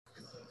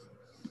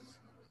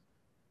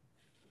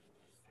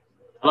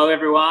Hello,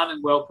 everyone,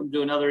 and welcome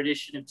to another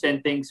edition of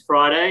 10 Things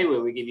Friday, where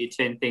we give you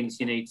 10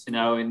 things you need to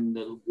know in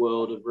the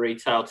world of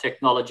retail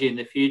technology in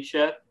the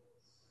future.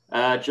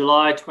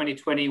 July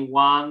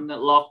 2021,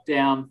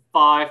 lockdown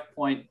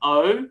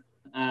 5.0.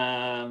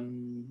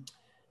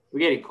 We're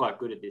getting quite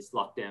good at this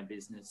lockdown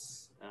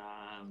business.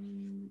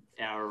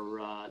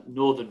 Our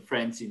northern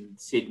friends in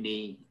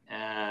Sydney,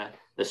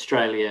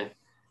 Australia,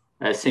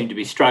 seem to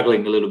be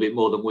struggling a little bit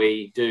more than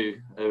we do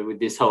with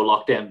this whole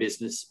lockdown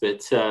business.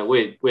 But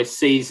we're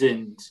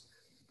seasoned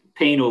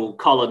penal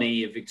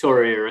colony of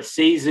Victoria, are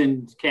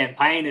seasoned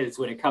campaigners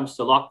when it comes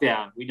to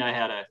lockdown. We know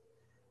how to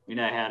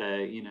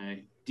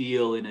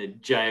deal in a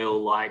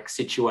jail-like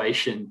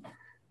situation.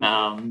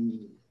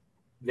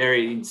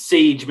 Very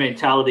siege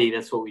mentality.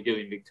 That's what we do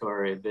in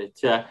Victoria. But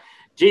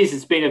geez,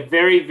 it's been a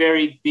very,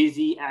 very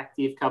busy,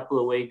 active couple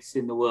of weeks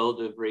in the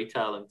world of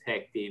retail and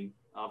tech, Dim.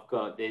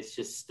 There's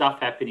just stuff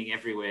happening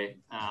everywhere.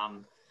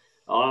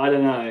 I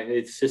don't know.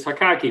 It's just, I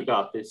can't keep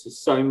up. There's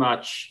just so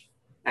much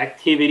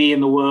activity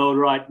in the world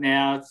right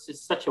now. It's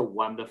just such a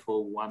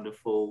wonderful,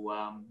 wonderful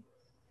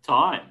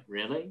time,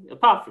 really,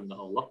 apart from the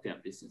whole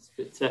lockdown business.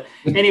 But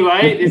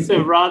anyway, it's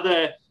a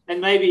rather, and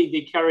maybe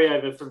the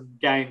carryover from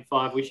Game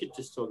 5, we should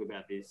just talk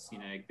about this,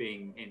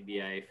 being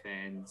NBA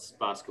fans,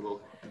 basketball.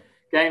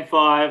 Game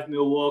 5,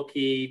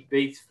 Milwaukee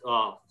beats,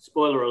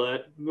 spoiler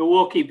alert,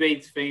 Milwaukee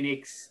beats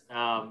Phoenix.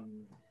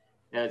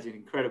 That was an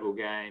incredible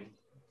game.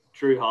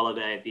 Drew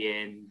Holiday at the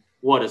end.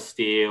 What a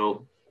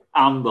steal.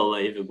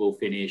 Unbelievable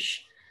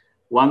finish.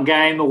 One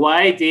game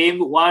away, Dim.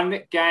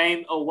 One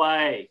game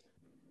away.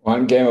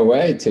 One game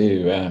away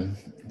to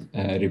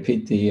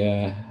repeat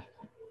to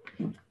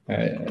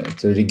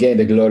regain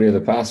the glory of the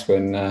past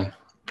when none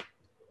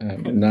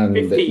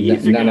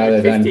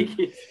other than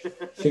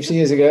 50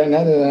 years ago,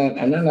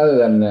 none other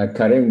than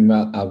Kareem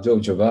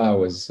Abdul-Jabbar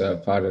was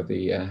part of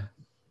the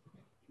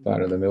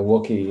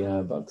Milwaukee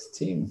Bucks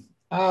team.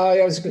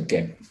 It was a good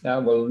game. I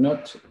will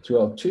not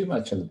dwell too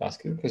much on the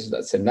basket because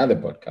that's another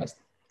podcast.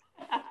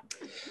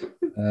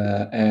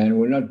 And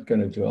we're not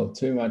going to dwell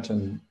too much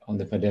on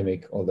the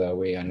pandemic, although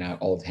we are now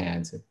old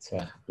hands at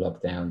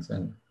lockdowns,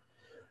 and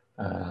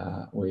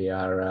we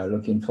are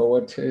looking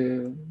forward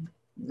to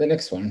the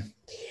next one.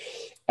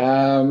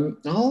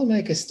 I'll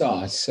make a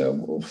start. So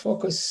we'll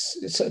focus.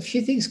 So a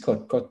few things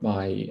caught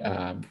my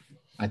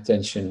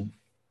attention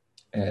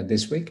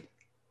this week.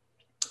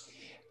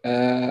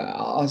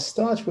 I'll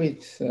start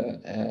with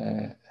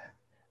a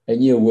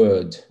new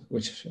word,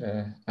 which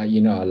I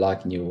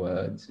like new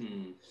words.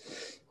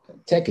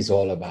 Tech is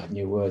all about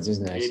new words,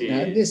 isn't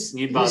it? This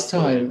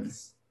time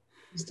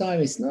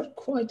it's not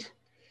quite.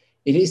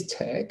 It is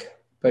tech,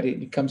 but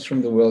it comes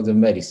from the world of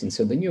medicine.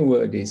 So the new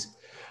word is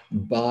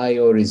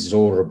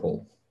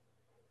bioresorbable.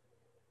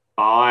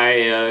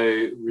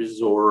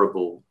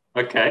 Bioresorbable.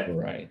 Okay.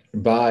 Right.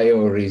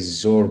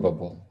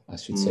 Bioresorbable. I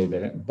should say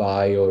better.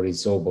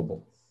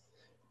 Bioresorbable.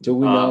 Do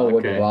we know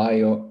what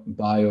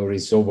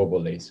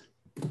bioresorbable is?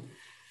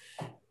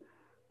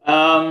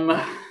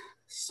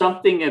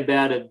 Something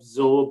about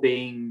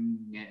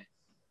absorbing,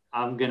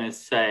 I'm going to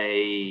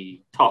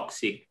say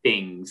toxic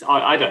things.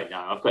 I don't know.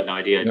 I've got no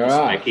idea.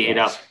 Just making it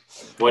up.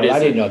 What is it? I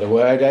didn't know the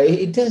word.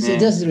 It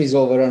does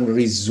resolve around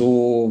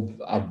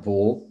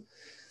resorbable.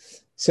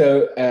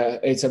 So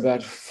it's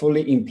about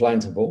fully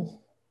implantable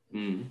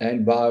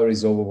and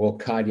bioresorbable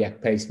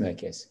cardiac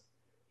pacemakers.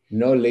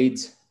 No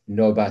leads,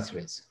 no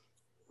batteries.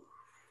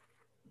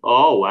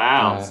 Oh,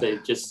 wow. So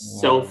just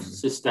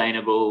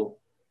self-sustainable.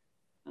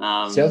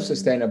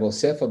 Self-sustainable,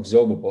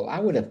 self-absorbable.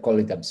 I would have called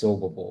it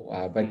absorbable,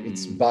 but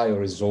it's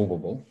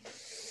bioresorbable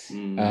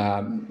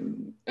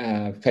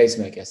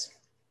pacemakers.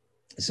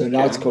 So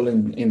now it's called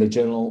in the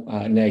journal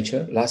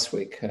Nature last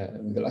week,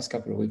 the last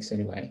couple of weeks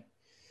anyway,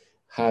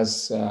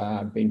 has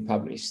been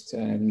published,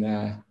 and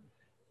a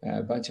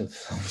bunch of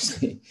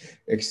obviously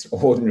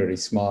extraordinary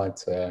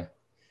smart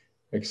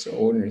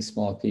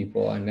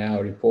people are now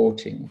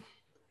reporting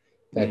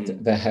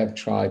that they have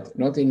tried,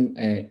 not in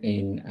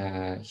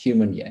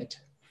human yet,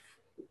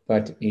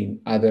 but in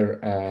other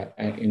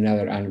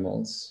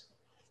animals,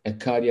 a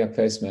cardiac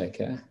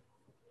pacemaker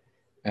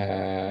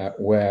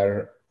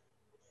where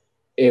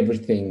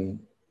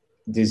everything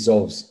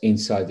dissolves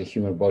inside the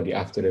human body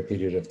after a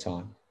period of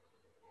time.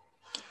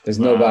 There's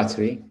no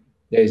battery.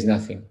 There is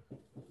nothing.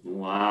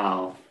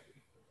 Wow.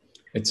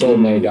 It's all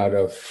made out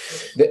of.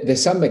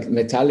 There's some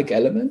metallic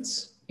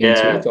elements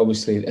into it.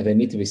 Obviously, there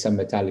need to be some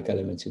metallic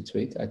elements into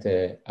it at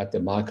the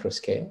micro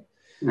scale.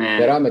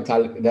 There are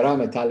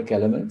metallic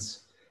elements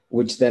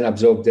which then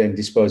absorbed and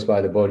disposed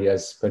by the body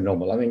as per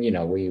normal. I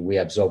mean, we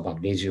absorb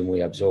magnesium,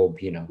 we absorb,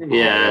 iron.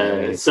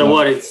 It's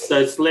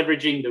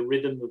leveraging the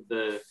rhythm of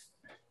the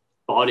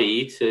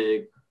body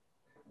to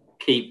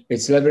keep.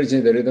 It's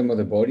leveraging the rhythm of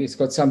the body. It's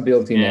got some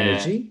built-in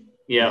energy.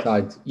 Yeah.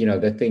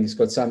 The thing's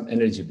got some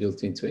energy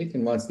built into it,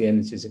 and once the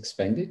energy is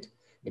expanded,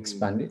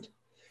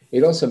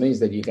 it also means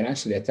that you can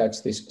actually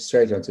attach this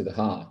straight onto the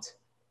heart.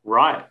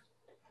 Right.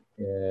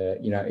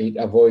 It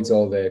avoids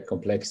all the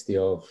complexity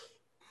of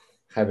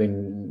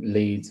having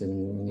leads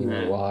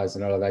and wires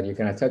and all of that. You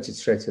can attach it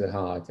straight to the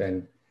heart,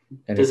 and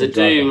And Does it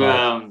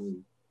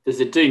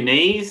do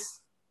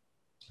knees?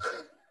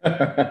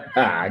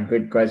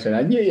 Good question.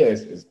 I knew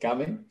yours was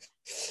coming.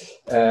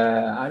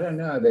 I don't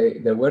know.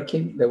 They're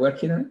working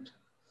on it,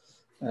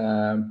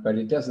 but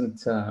it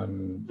doesn't.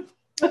 No,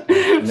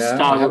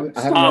 I haven't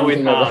heard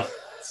anything about.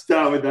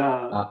 Start with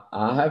that.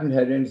 I haven't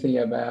heard anything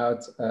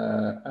about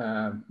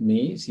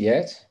knees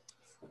yet,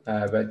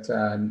 but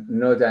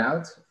no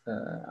doubt.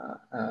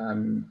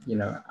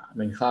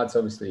 Hearts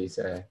obviously is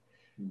a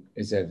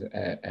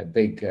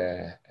big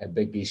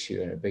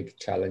issue and a big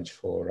challenge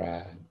for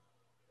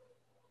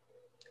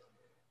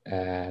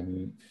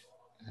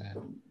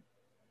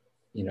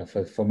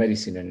for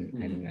medicine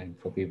and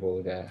for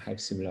people that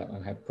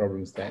have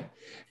problems there.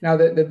 Now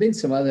there've been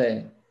some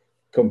other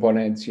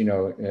components,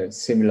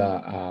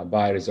 similar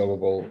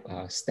bioresorbable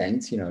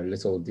stents,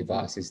 little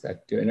devices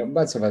that do, and a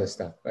bunch of other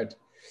stuff. But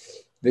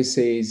this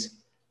is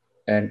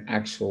an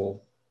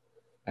actual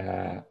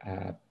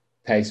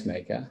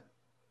pacemaker.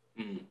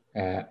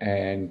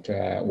 And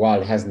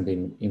while it hasn't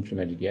been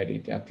implemented yet,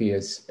 it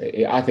appears,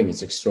 I think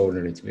it's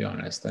extraordinary, to be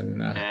honest.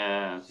 And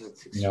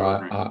it's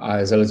extraordinary.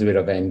 There's a little bit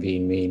of envy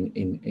in me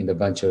in the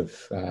bunch of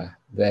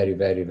very,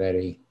 very,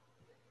 very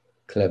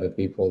clever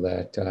people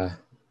that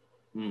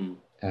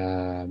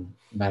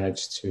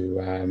managed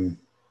to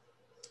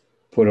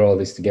put all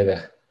this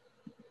together.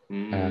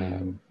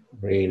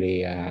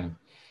 Really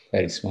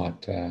very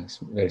smart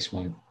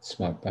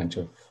bunch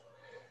of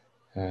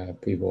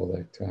people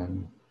that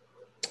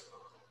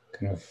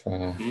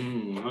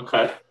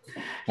okay.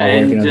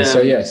 And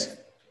so yes.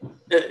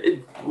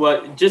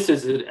 Well, just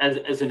as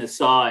an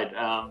aside,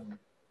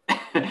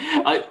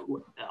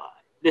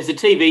 there's a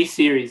TV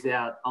series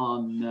out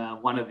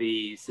on one of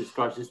the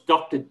subscribers,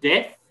 Dr.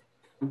 Death.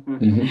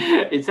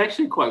 It's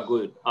actually quite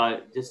good.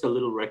 Just a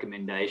little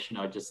recommendation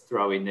I just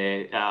throw in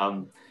there.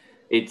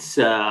 It's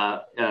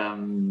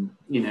in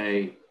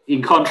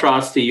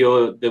contrast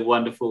to the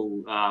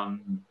wonderful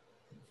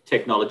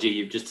technology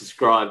you've just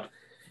described.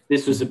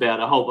 This was about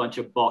a whole bunch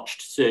of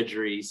botched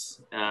surgeries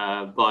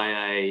by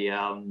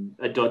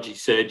a dodgy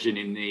surgeon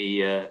in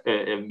the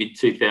mid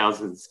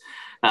 2000s.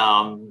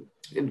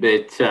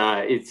 But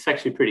it's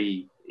actually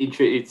pretty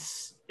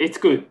interesting. It's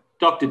good.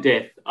 Dr.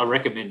 Death, I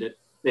recommend it.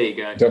 There you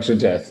go. Dr.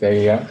 Death, there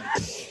you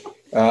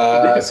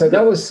go. So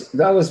that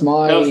was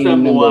my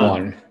number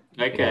one.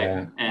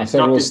 Okay. I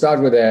thought we'll start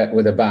with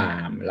a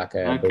BAM, like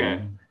a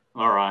boom.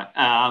 All right.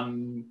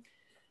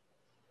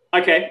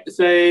 Okay.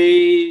 So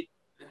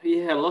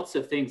yeah, lots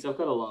of things. I've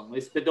got a long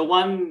list, but the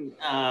one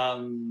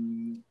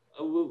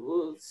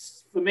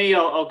for me,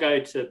 I'll go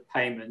to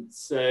payments.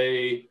 So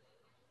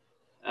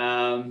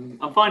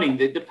I'm finding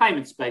that the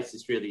payment space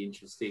is really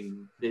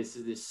interesting.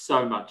 There's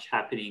so much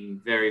happening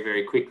very,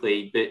 very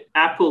quickly. But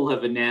Apple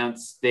have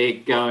announced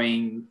they're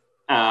going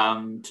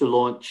to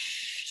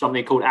launch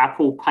something called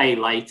Apple Pay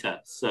Later.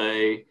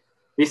 So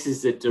this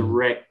is a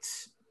direct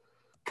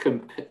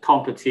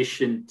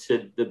competition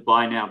to the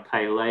buy now,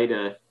 pay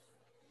later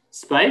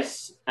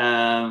space.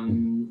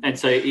 And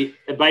so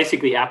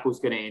basically Apple's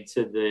going to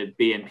enter the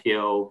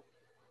BNPL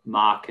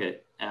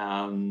market.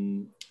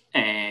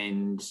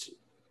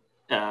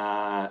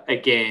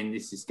 Again,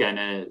 this is going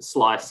to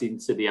slice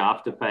into the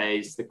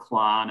Afterpays, the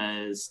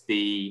Klarnas,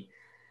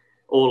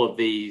 all of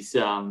these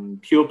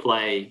pure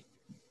play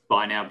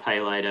buy now, pay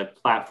later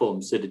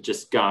platforms that are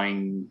just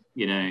going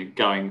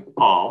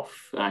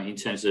off in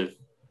terms of,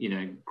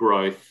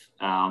 growth.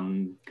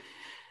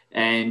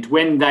 And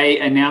when they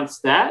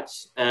announced that,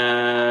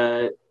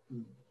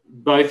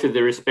 both of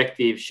the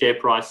respective share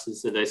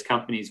prices of those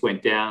companies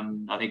went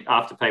down. I think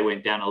Afterpay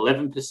went down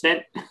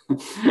 11%.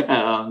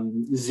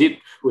 Zip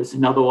was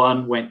another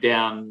one, went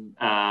down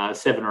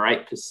 7 or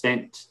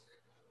 8%.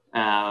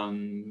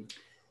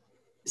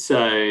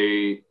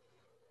 So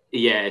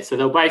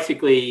they'll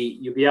basically,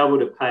 you'll be able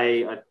to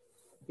pay, I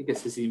think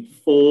this is in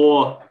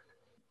four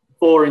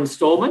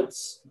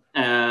installments,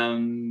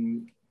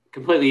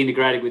 completely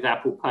integrated with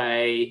Apple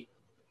Pay.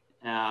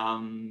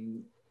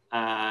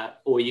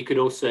 Or you could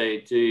also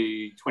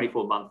do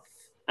 24-month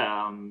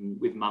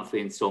with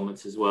monthly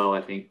installments as well,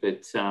 I think.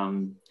 But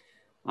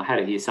I had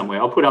it here somewhere.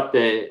 I'll put up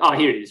here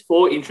it is.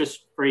 4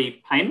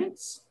 interest-free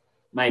payments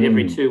made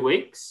every 2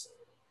 weeks.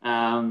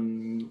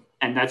 And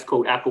that's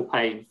called Apple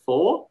Pay in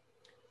 4.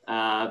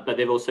 But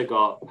they've also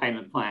got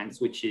payment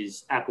plans, which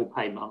is Apple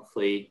Pay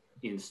monthly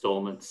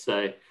installments.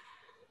 So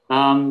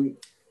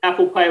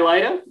Apple Pay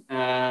later.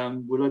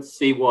 Well, let's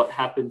see what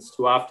happens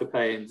to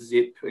Afterpay and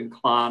Zip and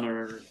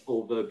Klarna and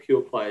all the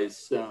pure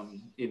plays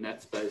in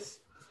that space.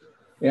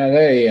 Yeah,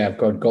 they have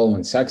got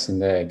Goldman Sachs in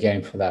the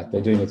game for that.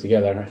 They're doing it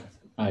together.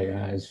 I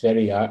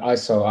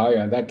saw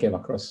that came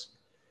across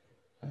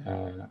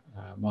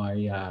my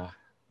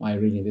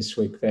reading this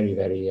week. Very,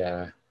 very,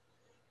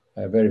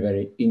 very,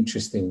 very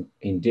interesting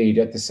indeed.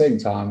 At the same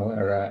time,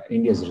 where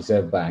India's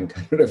Reserve Bank,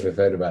 I don't know if you've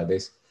heard about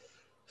this,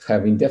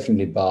 have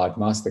indefinitely barred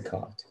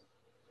MasterCard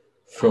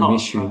from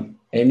issuing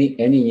any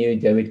new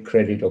debit,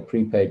 credit, or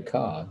prepaid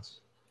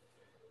cards.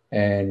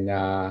 And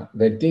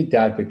they did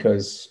that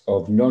because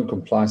of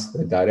non-compliance to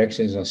the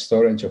directions on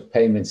storage of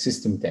payment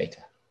system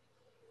data.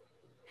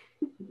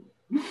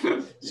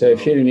 So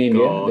if you're in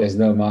India, God. there's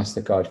no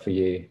MasterCard for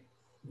you.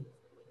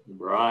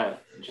 Right.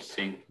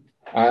 Interesting.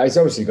 It's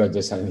obviously got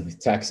just something with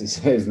taxes.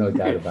 There's no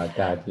doubt about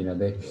that.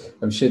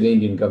 I'm sure the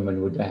Indian government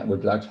would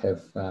like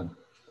to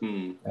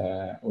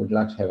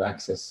have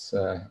access,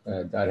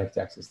 direct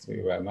access to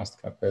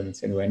MasterCard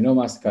payments. Anyway, no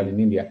MasterCard in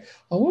India.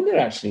 I wonder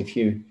actually if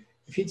you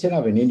turn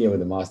up in India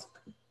with a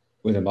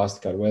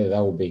MasterCard, whether that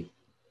will be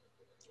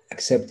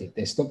accepted.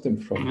 They stopped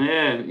them from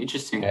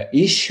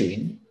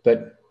issuing,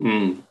 but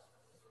I'm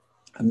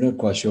not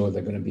quite sure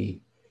they're going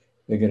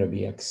to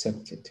be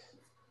accepted.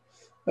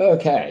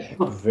 Okay,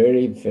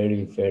 very,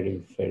 very,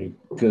 very, very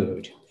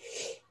good.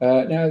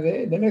 Now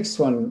the next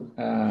one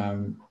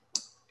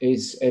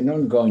is an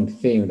ongoing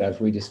theme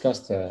that we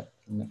discussed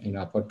in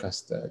our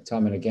podcast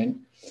time and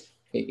again.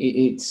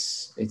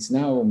 It's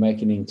now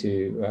making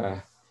into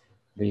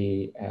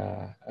the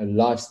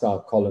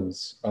lifestyle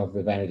columns of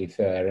the Vanity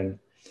Fair, and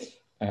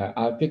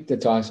I picked the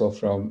title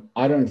from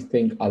 "I Don't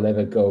Think I'll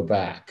Ever Go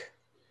Back,"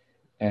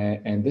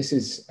 and this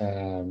is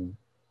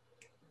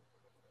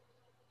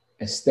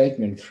a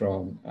statement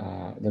from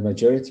the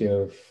majority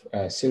of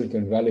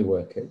Silicon Valley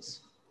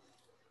workers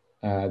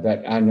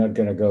that are not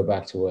going to go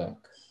back to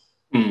work.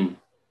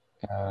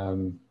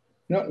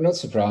 Not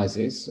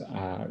surprises.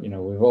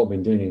 We've all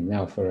been doing it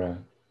now for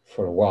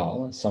a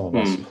while. Some of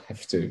us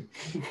have to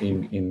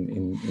in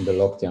the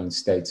lockdown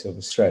states of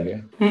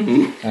Australia.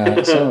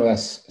 Some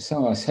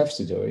of us have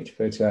to do it,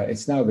 but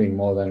it's now been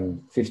more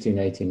than 15,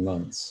 18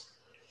 months.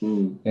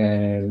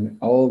 And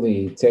all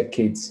the tech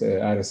kids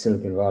out of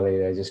Silicon Valley,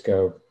 they just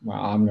go, well,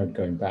 I'm not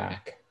going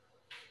back.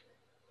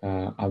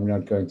 I'm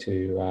not going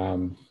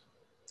to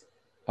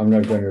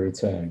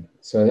return.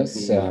 So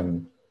that's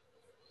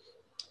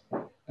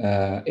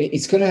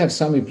it's going to have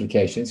some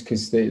implications,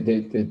 because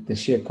the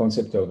sheer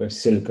concept of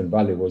Silicon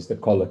Valley was the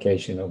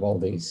collocation of all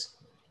these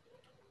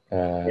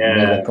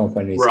mega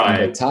companies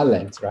and the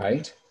talent,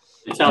 right?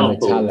 The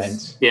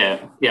talent.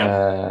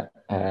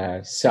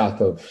 South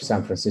of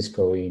San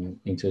Francisco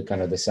into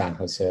kind of the San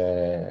Jose,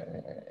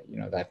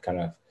 that kind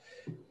of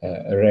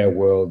a rare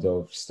world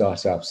of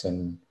startups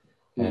and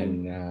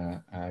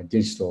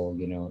digital,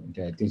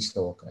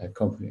 digital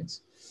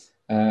companies.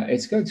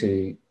 It's going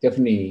to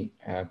definitely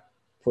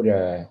put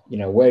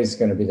where is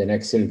going to be the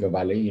next Silicon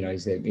Valley?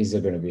 Is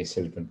there going to be a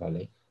Silicon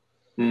Valley?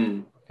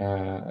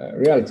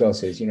 Reality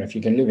also is, if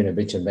you can live in a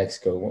beach in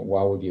Mexico,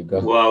 why would you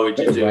go? Why would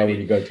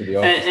you go to the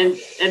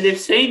office? And they've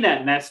seen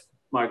that mass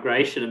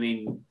migration. I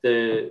mean,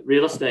 the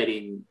real estate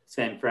in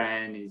San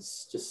Fran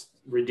is just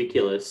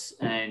ridiculous.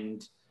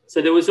 And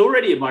so there was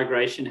already a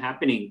migration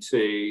happening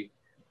to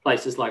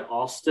places like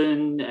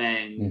Austin,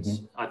 and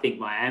I think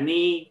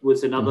Miami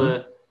was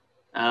another,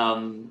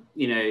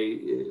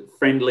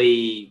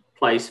 friendly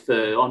place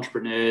for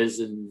entrepreneurs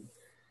and,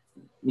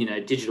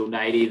 digital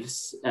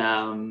natives.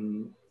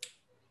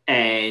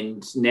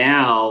 And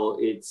now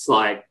it's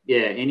like,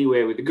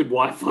 anywhere with a good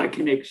Wi-Fi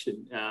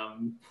connection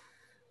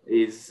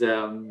is,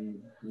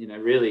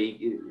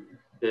 really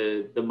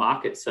the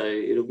market. So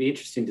it'll be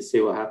interesting to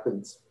see what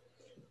happens.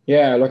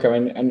 Yeah, look, I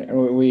mean, and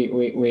we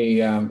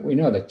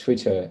know that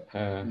Twitter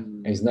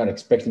is not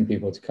expecting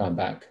people to come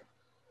back.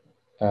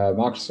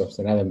 Microsoft,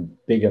 another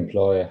big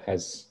employer,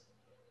 has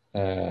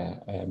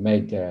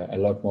made a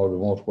lot more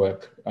remote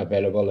work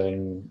available,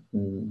 and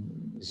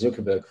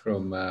Zuckerberg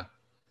from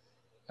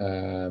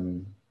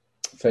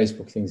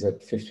Facebook thinks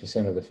that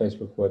 50% of the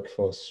Facebook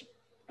workforce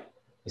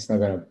is not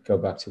going to go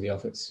back to the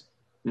office.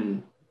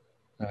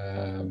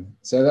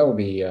 So that will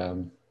be, I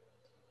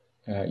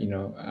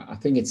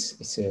think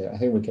I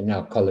think we can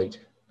now call it,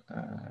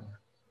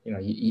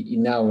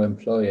 now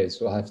employers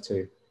will have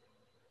to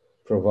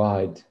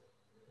provide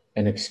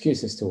an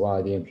excuse as to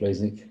why the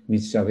employees need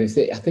to travel. I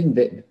think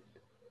that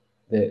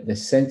the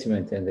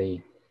sentiment and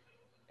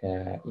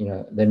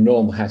the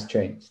norm has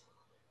changed.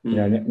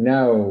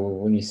 Now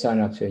when you sign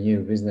up to a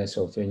new business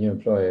or to a new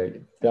employer,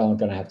 they're not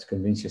going to have to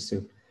convince you as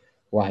to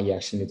why you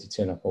actually need to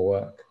turn up for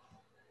work.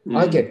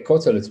 I get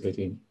caught a little bit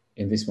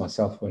in this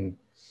myself when,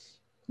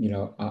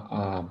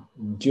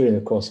 during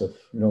the course of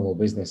normal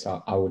business,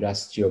 I would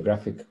ask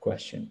geographic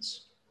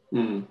questions.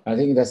 I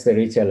think that's the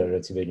retailer a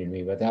little bit in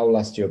me, but I will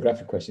ask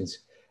geographic questions.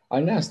 I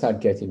now start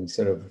getting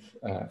sort of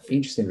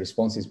interesting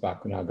responses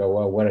back when I go,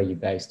 well, where are you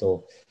based?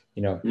 Or,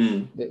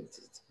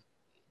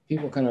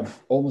 people kind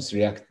of almost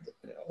react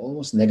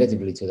almost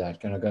negatively to that,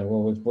 kind of going,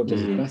 well, what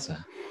does it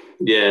matter?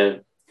 Yeah.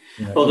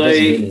 Although it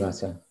doesn't really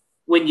matter.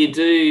 When you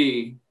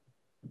do,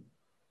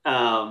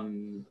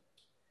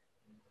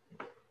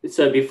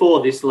 so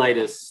before this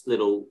latest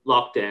little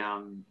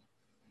lockdown,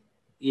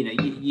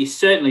 you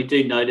certainly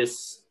do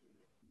notice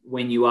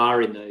when you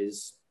are in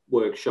those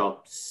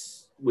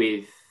workshops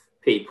with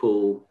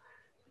people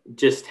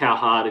just how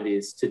hard it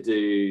is to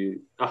do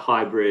a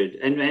hybrid.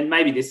 And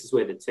maybe this is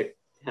where the tech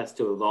has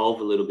to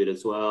evolve a little bit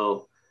as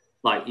well.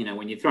 Like,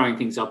 when you're throwing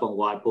things up on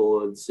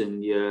whiteboards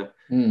and you're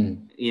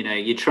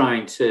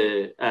trying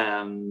to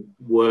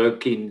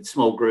work in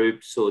small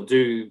groups or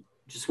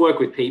just work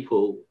with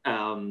people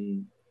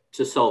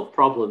to solve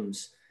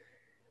problems.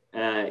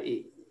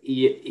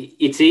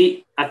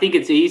 I think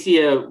it's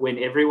easier when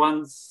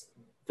everyone's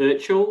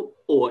virtual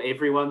or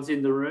everyone's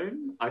in the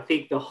room. I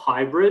think the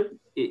hybrid,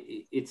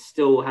 it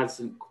still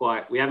hasn't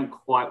quite, we haven't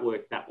quite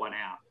worked that one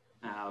out.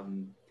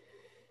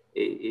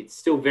 It's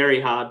still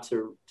very hard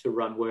to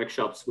run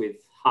workshops with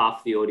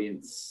half the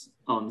audience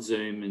on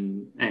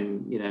Zoom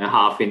and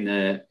half in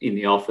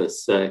the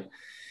office. So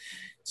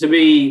to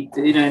be,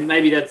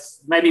 maybe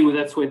that's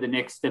where the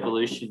next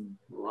evolution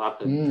will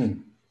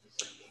happen.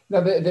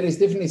 No, there is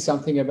definitely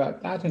something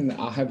about that, and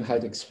I have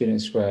had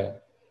experience where,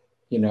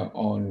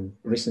 on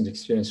recent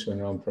experience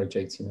when on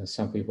projects,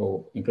 some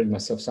people, including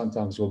myself,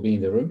 sometimes will be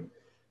in the room,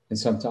 and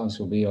sometimes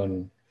will be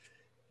on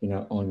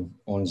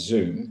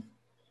Zoom.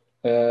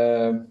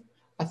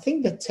 I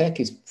think the tech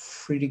is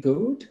pretty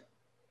good.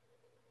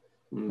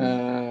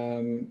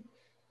 There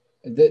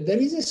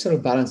is a sort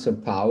of balance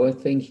of power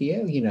thing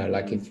here,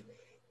 like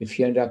if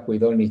you end up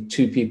with only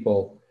two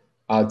people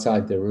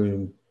outside the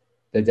room,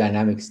 the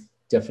dynamics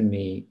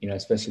definitely,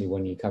 especially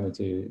when you come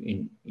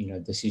into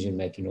decision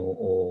making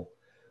or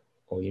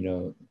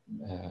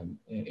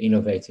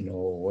innovating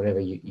or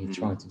whatever you're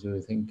trying to do. I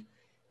think,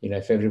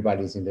 if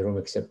everybody's in the room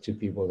except two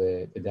people,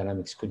 the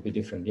dynamics could be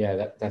different.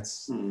 Yeah,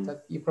 that's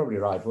you're probably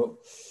right. Well,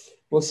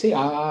 we'll see.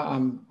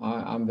 I'm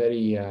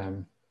very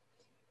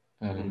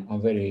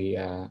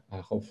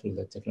hopeful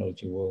that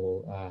technology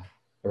will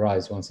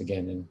arise once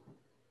again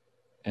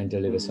and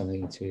deliver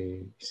something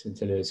to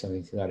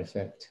that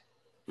effect.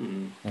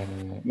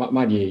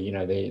 Mind you,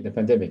 the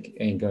pandemic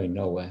ain't going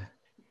nowhere.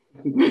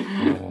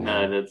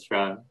 No, that's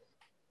right.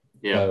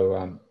 Yeah.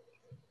 So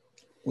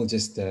we'll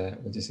just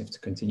have to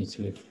continue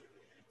to live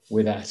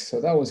with that. So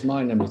that was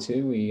my number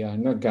 2. We are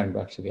not going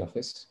back to the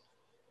office.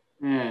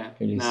 Yeah.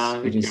 It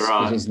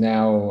is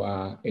now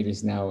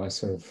a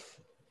sort of,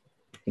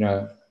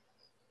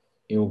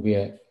 it will be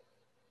a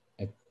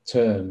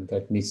term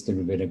that needs to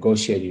be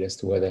negotiated as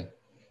to whether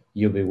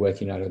you'll be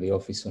working out of the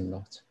office or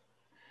not.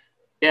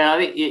 Yeah, I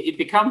think it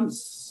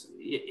becomes,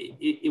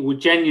 it will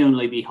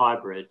genuinely be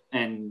hybrid,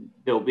 and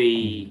there'll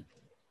be,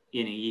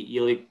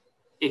 you'll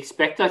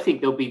expect, I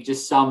think there'll be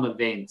just some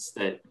events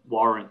that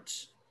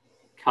warrant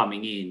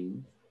coming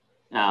in,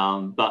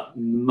 but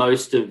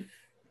most of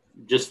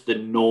just the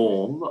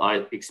norm,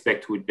 I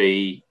expect, would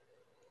be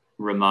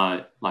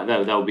remote. Like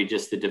they'll be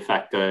just the de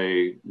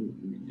facto,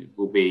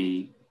 will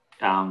be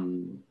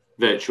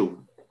virtual.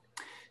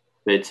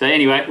 But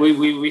anyway,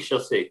 we shall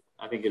see.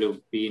 I think it'll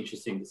be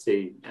interesting to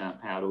see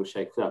how it all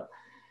shakes up.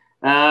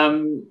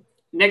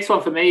 Next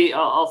one for me,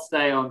 I'll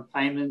stay on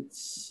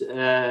payments.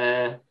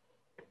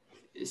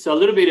 So a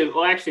little bit of,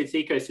 actually it's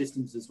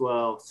ecosystems as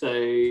well. So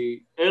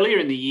earlier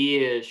in the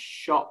year,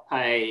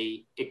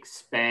 ShopPay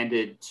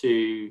expanded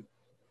to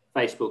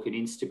Facebook and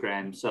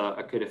Instagram. So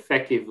I could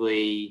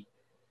effectively,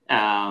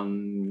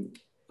 when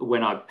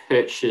I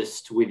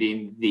purchased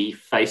within the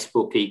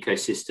Facebook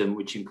ecosystem,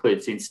 which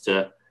includes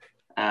Insta,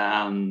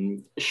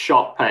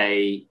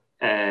 ShopPay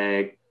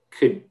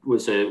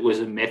was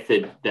a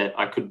method that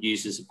I could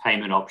use as a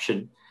payment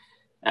option.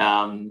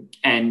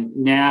 And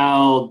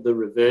now the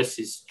reverse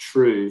is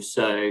true.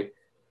 So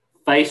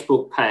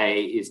Facebook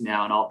Pay is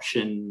now an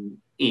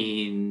option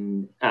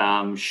in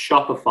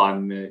Shopify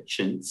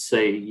merchants. So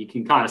you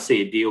can kind of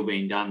see a deal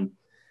being done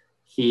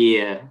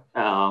here.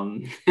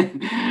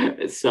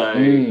 So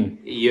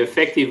you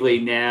effectively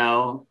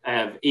now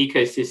have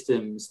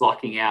ecosystems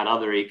locking out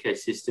other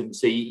ecosystems.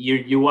 So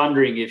you're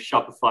wondering if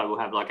Shopify will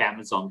have like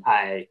Amazon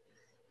Pay.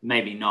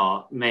 Maybe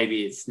not.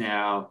 Maybe it's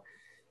now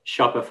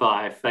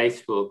Shopify,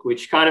 Facebook,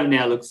 which kind of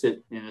now looks at,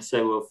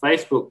 well,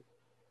 Facebook,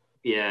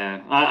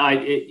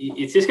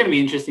 it's just going to be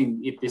interesting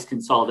if this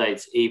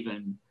consolidates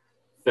even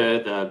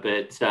further.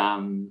 But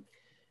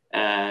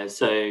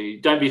so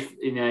don't be,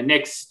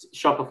 next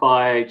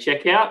Shopify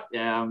checkout,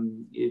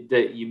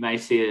 that you may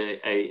see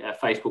a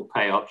Facebook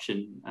Pay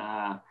option,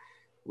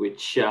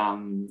 which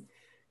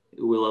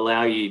will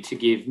allow you to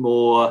give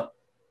more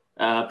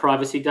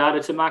privacy data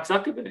to Mark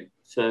Zuckerberg.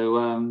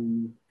 So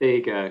there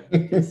you go.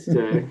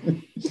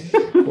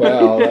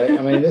 Well,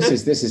 I mean, this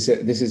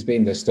has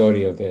been the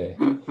story of the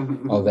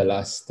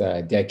last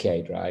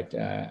decade, right?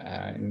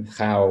 And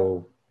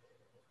how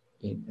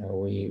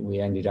we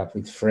ended up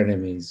with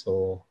frenemies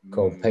or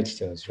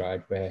competitors,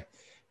 right? Where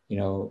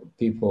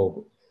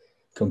people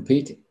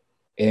compete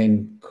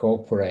and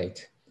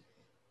cooperate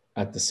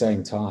at the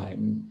same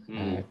time,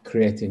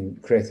 creating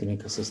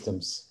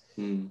ecosystems,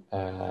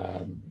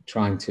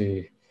 trying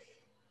to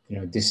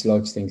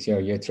dislodge things.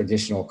 Your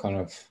traditional kind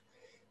of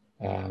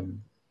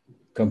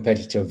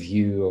competitive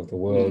view of the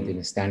world in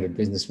a standard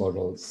business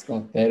model, it's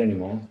not there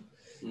anymore.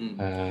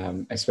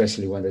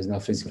 Especially when there's no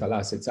physical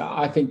assets.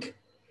 I think,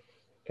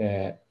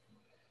 and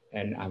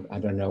I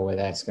don't know where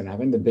that's going to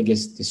happen, the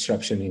biggest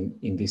disruption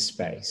in this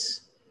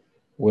space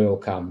will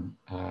come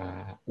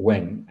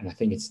when, and I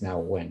think it's now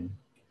when,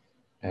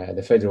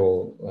 the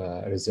Federal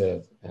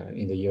Reserve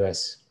in the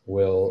US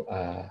will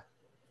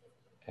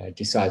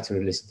decide to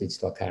release a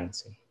digital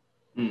currency.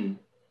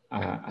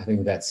 I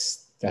think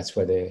that's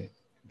where the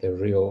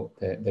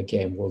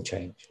game will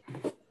change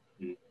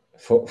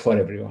for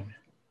everyone.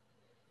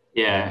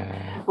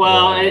 Yeah.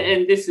 Well,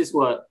 and this is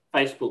what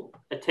Facebook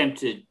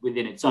attempted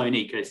within its own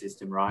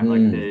ecosystem, right?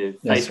 Like the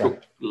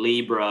Facebook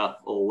Libra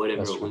or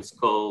whatever it was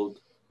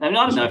called. I mean,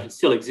 I don't know if it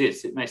still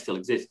exists. It may still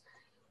exist.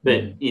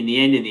 But in the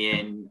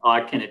end,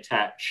 I can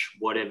attach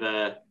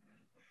whatever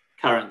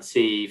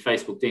currency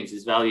Facebook thinks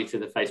is value to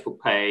the Facebook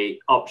Pay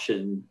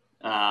option.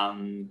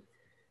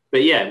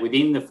 But yeah,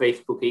 within the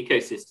Facebook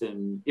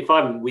ecosystem, if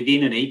I'm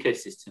within an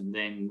ecosystem,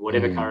 then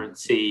whatever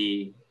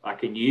currency I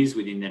can use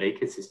within that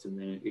ecosystem,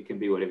 then it can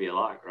be whatever you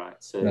like, right?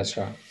 So that's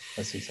right.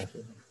 That's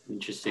exactly right.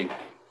 Interesting.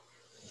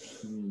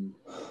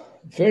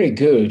 Very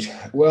good.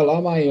 Well,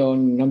 am I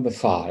on number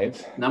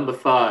 5? Number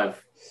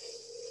 5.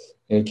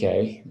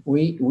 Okay.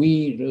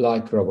 We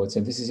like robots,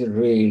 and this is a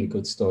really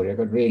good story. I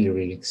got really,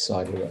 really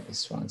excited about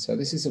this one. So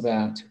this is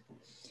about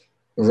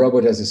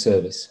robot as a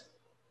service.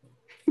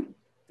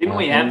 Didn't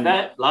we have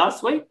that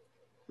last week?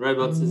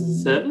 Robots as a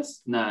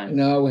service? No.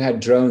 No, we had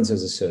drones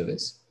as a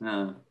service.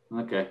 Oh,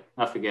 okay.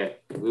 I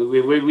forget.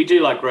 We do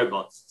like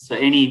robots. So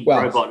any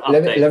robot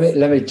updates.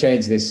 Let me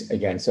change this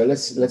again. So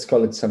let's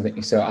call it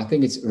something. So I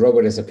think it's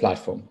robot as a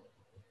platform.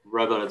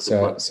 Robot as a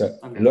platform. So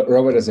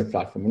robot as a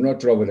platform,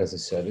 not robot as a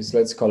service.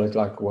 Let's call it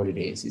like what it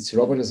is. It's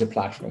robot as a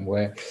platform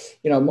where,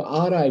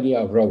 our idea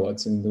of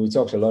robots, and we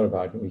talked a lot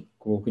about, we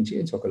will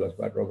continue to talk a lot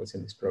about robots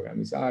in this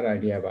program, is our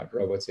idea about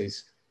robots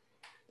is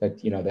that,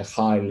 they're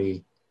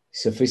highly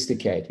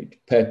sophisticated,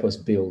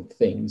 purpose-built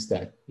things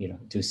that,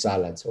 do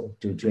salads or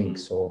do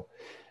drinks or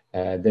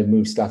they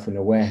move stuff in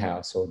a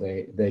warehouse or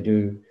they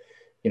do,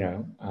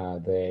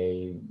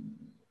 they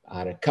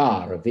are a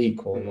car, a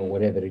vehicle or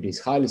whatever it is,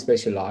 highly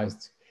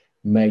specialized,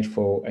 made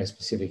for a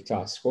specific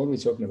task. What we're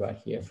talking about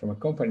here from a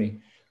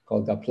company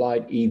called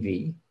Applied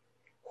EV,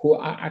 who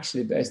are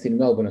actually based in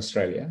Melbourne,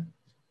 Australia.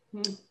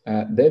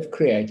 They've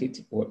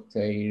created what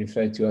they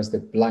refer to as the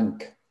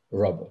Blank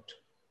robot.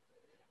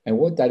 And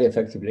what that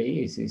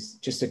effectively is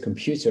just a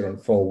computer on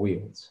 4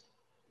 wheels.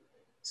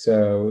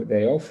 So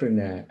they're offering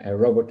a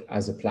robot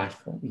as a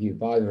platform. You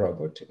buy the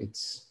robot,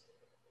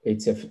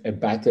 it's a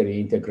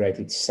battery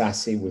integrated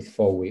chassis with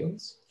 4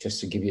 wheels, just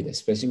to give you the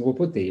spacing. We'll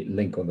put the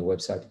link on the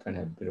website, you can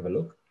have a bit of a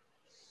look.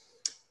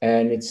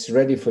 And it's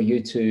ready for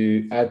you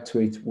to add to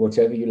it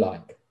whatever you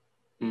like.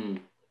 You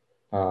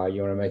want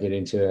to make it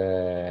into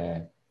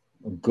a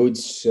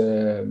goods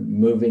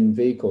moving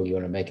vehicle, you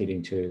want to make it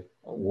into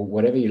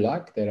whatever you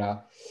like. There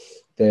are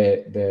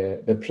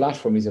the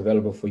platform is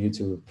available for you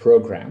to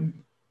program,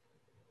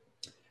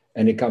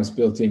 and it comes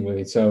built in with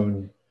its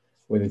own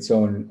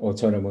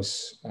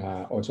autonomous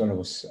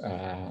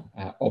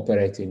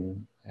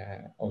operating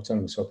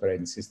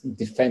system.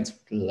 Defense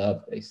would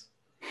love this.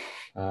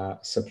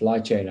 Supply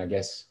chain, I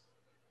guess,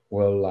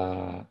 will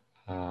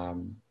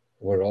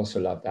also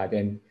love that.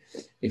 And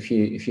if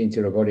you're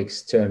into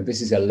robotics term,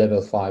 this is a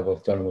level 5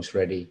 autonomous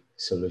ready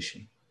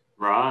solution.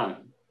 Right.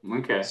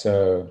 Okay.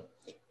 So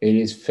it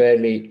is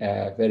fairly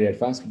very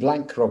advanced.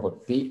 Blank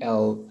robot,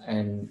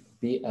 BLANC,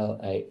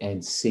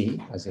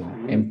 as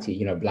in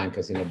empty, blank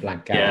as in a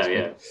blank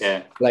canvas.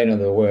 Yeah. Plain on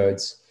the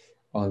words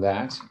on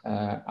that.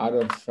 Out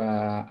of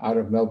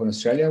Melbourne,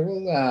 Australia.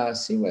 We'll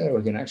see whether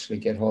we can actually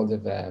get hold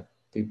of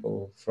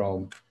people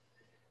from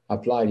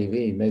Applied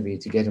EV, maybe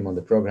to get them on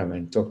the program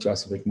and talk to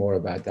us a bit more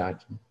about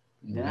that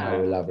and how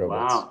we love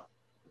robots. Wow.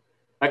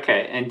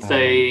 Okay, and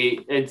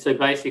so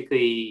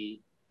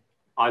basically,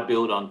 I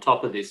build on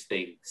top of this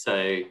thing.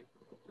 So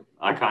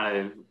I kind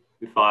of,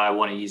 if I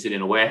want to use it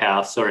in a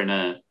warehouse or in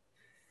a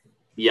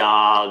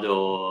yard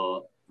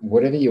or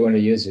whatever you want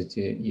to use it,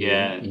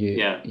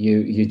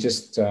 you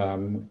just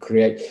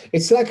create.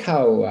 It's like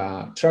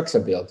how trucks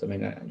are built. I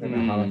mean, I don't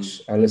know how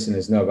much our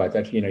listeners know about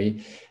that.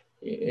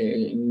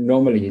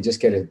 Normally you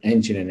just get an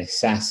engine and a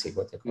chassis,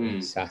 what they call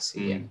a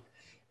chassis,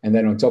 and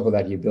then on top of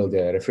that you build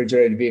a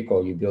refrigerated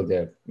vehicle, you build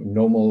a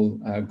normal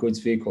goods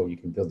vehicle, you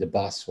can build a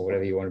bus or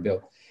whatever you want to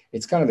build.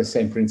 It's kind of the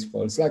same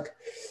principle. It's like,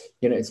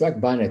 it's like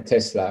buying a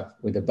Tesla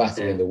with a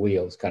battery and the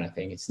wheels kind of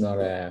thing. It's not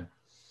a.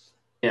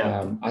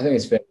 I think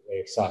it's very, very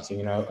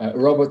exciting.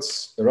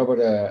 Robots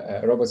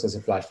as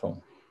a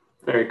platform.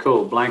 Very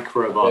cool. Blank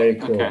robot. Very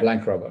cool. Okay.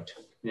 Blank robot.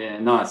 Yeah,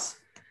 nice.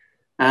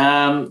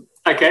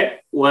 Okay,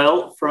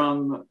 well,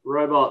 from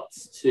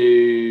robots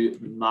to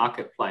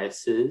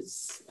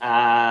marketplaces,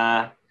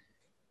 the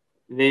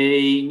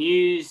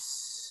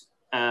news,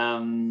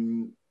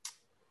 well,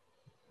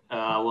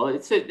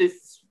 it's a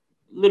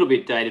little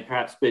bit dated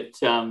perhaps, but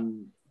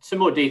some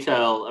more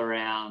detail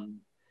around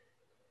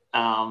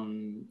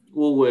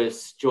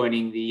Woolworths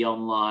joining the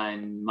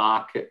online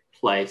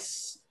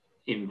marketplace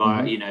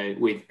environment,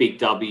 with Big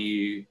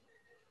W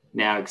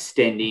now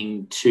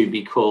extending to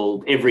be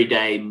called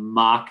Everyday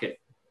Market,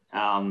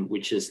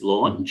 which is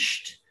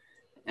launched.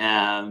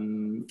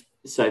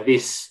 So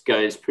this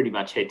goes pretty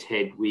much head to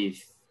head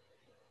with,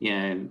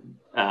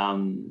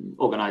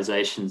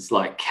 organizations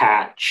like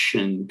Catch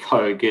and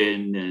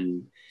Kogan.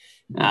 And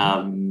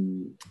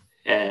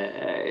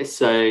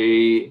so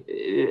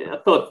I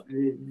thought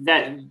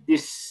that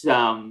this,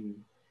 again,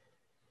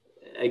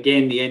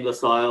 the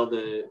endless aisle,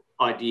 the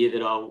idea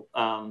that I'll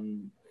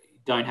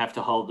don't have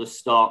to hold the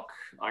stock.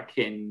 I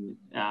can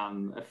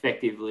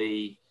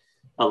effectively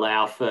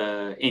allow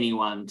for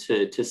anyone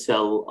to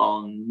sell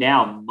on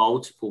now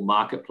multiple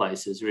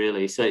marketplaces,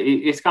 really. So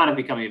it's kind of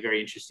becoming a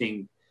very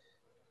interesting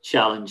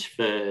challenge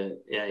for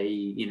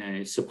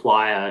a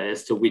supplier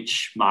as to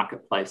which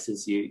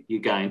marketplaces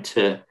you're going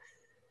to,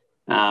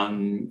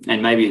 and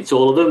maybe it's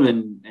all of them,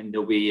 and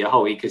there'll be a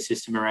whole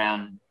ecosystem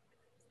around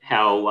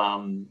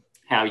how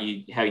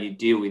you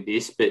deal with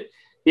this. But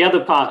the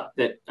other part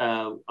that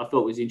I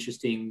thought was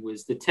interesting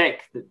was the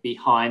tech that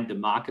behind the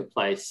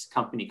marketplace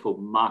company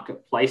called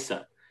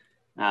Marketplacer.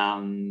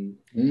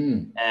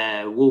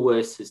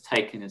 Woolworths has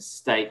taken a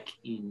stake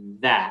in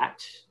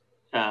that.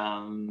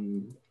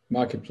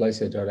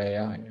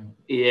 Marketplacer.ai.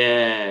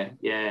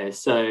 Yeah.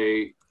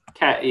 So,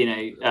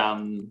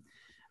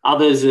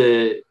 others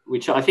are,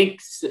 which I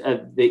think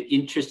the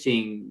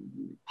interesting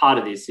part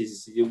of this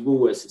is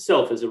Woolworths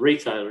itself as a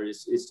retailer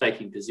is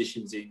taking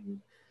positions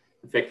in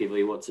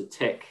effectively what's a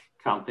tech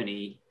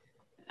company.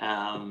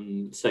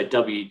 So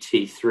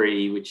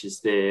WT3, which is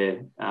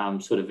their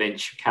sort of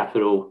venture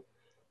capital,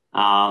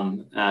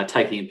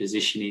 taking a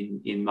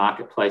position in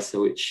Marketplacer,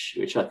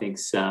 which I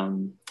think's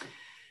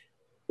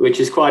which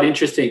is quite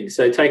interesting.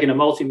 So taking a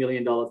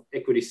multi-million-dollar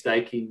equity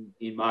stake in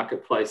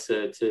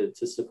Marketplacer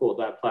to support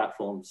that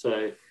platform.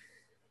 So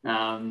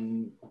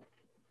so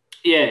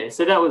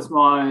that was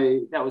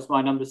my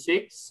number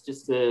 6.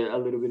 Just a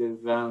little bit of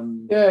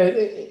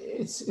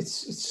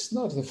it's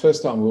not the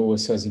first time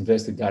Woolworths has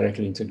invested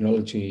directly in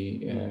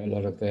technology. A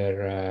lot of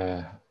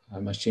their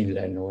machine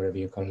learning, or whatever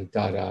you call it,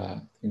 data.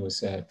 I think it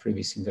was a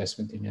previous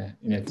investment in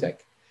a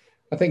tech.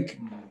 I think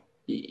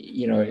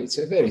it's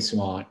a very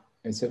smart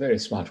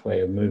way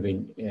of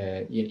moving.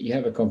 You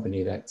have a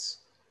company that's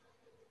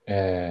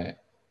if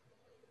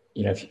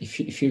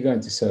you're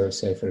going to sort of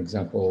say, for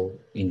example,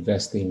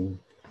 invest in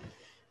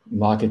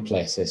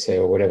marketplaces, say,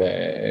 or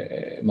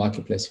whatever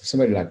marketplace, if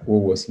somebody like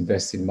Woolworths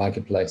invests in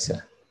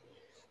Marketplacer,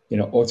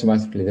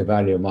 automatically the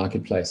value of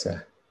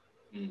Marketplacer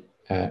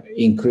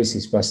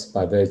increases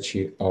by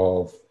virtue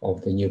of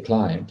the new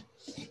client.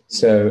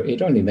 So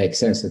it only makes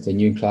sense that the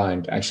new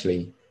client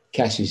actually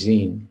cashes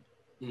in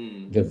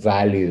the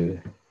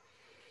value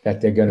that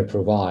they're going to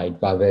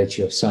provide by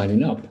virtue of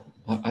signing up.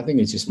 I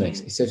think it just makes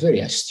it's a very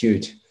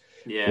astute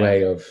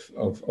way of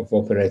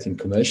operating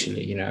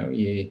commercially.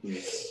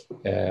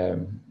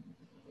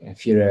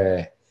 If you're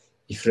an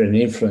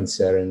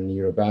influencer and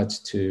you're about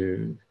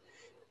to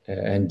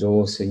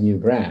endorse a new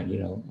brand,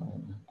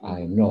 I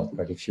am not,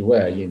 but if you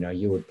were,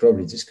 you would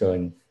probably just go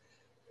and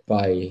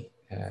buy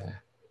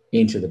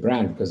into the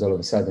brand, because all of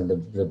a sudden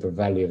the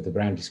value of the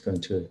brand is going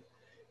to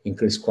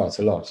increase quite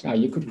a lot. Now,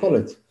 you could call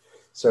it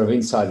sort of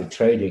insider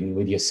trading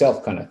with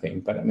yourself kind of thing,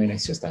 but I mean, I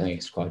think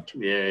it's quite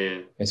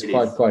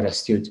quite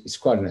astute. It's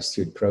quite an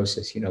astute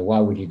process. Why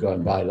would you go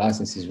and buy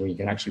licenses when you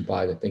can actually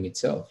buy the thing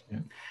itself?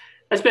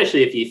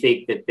 Especially if you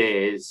think that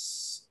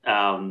there's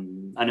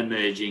an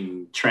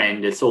emerging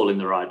trend that's all in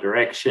the right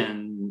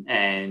direction,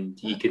 and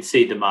you could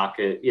see the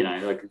market.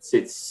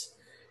 It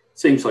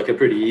seems like a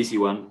pretty easy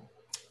one.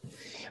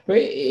 But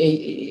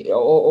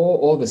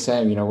all the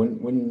same,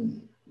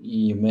 when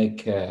you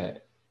make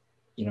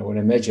when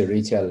a major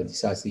retailer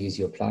decides to use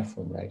your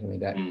platform, right? I mean,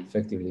 that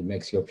effectively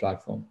makes your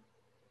platform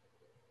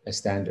a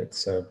standard.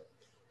 So,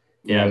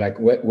 like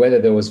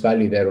whether there was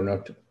value there or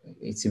not,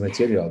 it's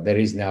immaterial. There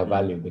is now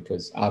value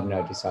because I've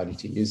now decided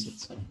to use it.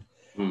 So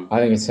I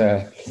think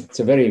it's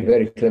a very,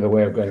 very clever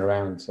way of going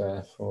around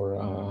for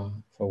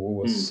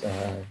Woolworths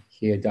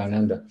here down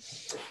under.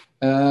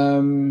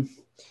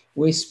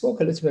 We spoke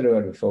a little bit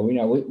about it before.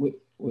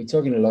 We're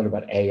talking a lot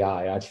about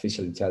AI,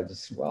 artificial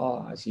intelligence.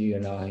 Well, as you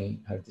and I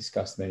have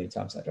discussed many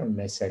times, I don't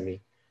necessarily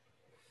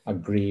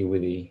agree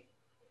with the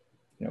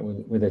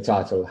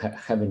title.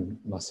 Having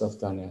myself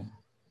done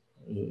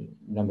a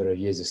number of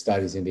years of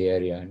studies in the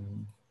area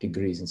and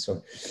degrees and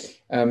so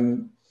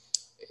on.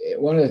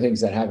 One of the things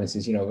that happens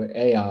is,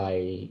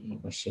 AI,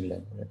 machine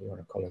learning, whatever you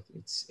want to call it,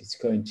 it's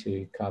going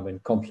to come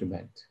and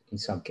complement, in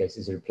some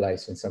cases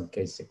replace, in some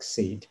cases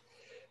exceed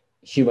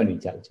human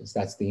intelligence.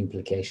 That's the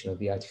implication of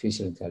the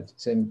artificial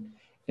intelligence. And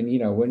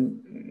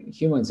when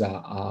humans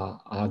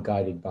are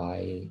guided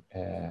by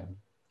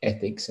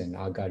ethics and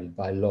are guided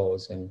by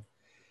laws, and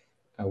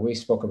we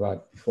spoke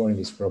about before in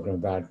this program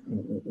about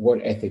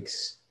what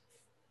ethics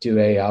do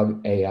AI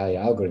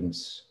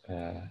algorithms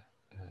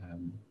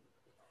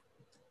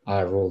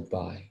are ruled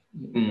by.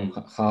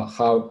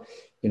 How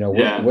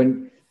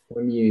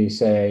when you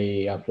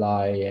say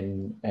apply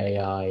an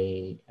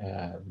AI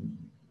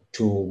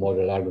tool,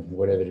 model, algorithm,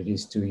 whatever it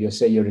is, to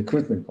your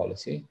recruitment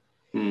policy,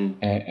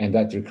 and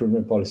that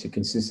recruitment policy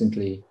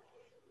consistently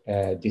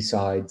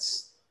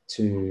decides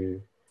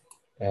to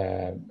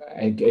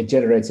it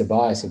generates a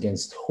bias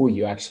against who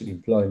you actually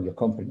employ in your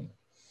company.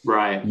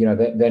 Right.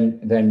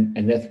 Then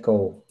an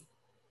ethical,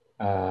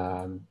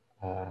 an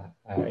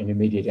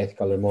immediate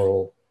ethical and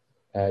moral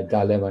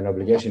dilemma and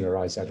obligation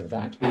arise out of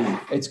that.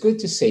 It's good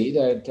to see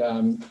that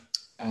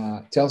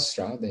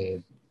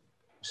Telstra,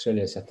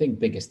 Australia's, I think,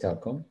 biggest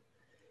telecom,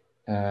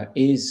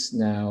 is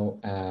now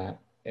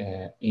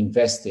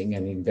investing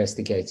and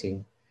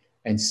investigating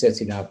and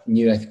setting up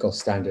new ethical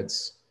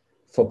standards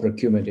for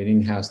procurement and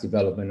in-house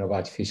development of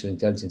artificial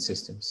intelligence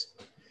systems.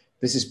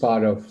 This is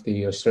part of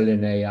the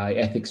Australian AI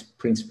Ethics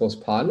Principles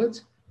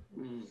Pilot.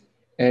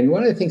 And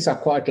one of the things I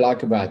quite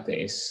like about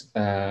this,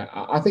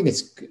 I think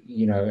it's,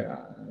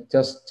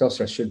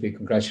 Telstra should be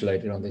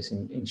congratulated on this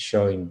in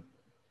showing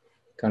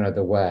kind of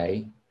the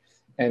way.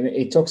 And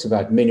it talks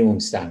about minimum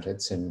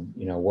standards and,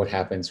 what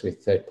happens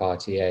with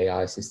third-party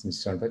AI systems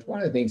and so on. But one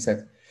of the things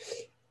that,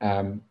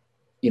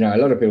 a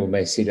lot of people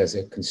may see it as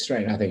a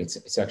constraint. I think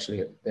it's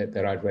actually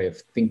the right way of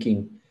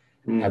thinking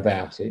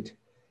about it,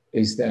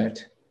 is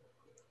that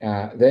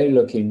they're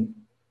looking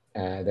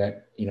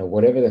that,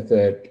 whatever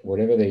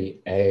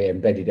the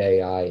embedded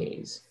AI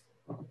is,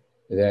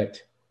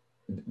 that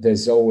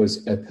there's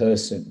always a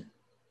person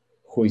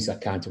who is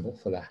accountable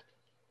for that.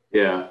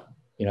 Yeah.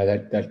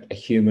 That a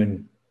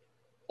human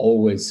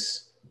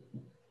always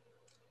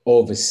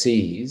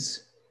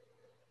oversees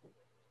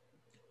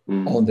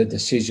on the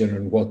decision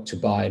on what to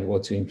buy and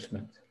what to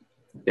implement.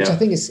 Yeah. Which I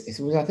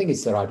think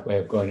is the right way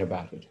of going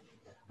about it.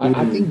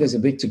 I think there's a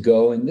bit to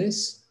go in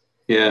this.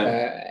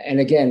 Yeah. And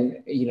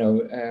again,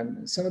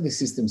 some of the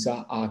systems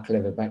are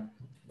clever, but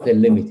they're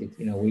limited.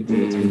 We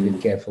need to be a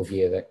bit careful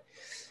here that,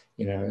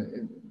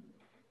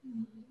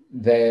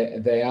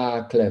 they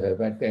are clever,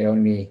 but they're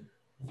only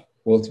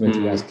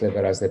ultimately as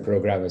clever as the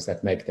programmers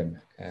that make them.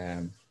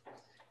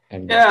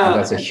 And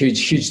that's a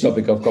huge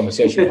topic of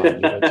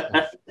conversation.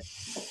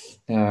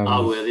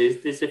 Well,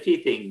 there's a few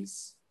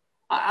things.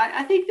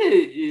 I think that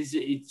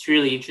it's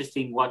really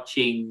interesting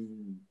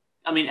watching.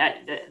 I mean,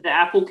 the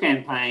Apple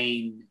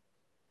campaign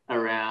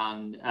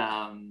around,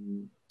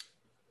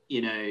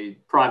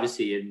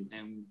 privacy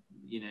and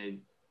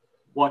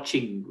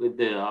watching with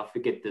I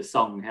forget the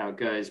song, how it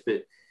goes,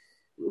 but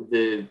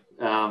where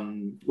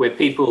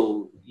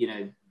people,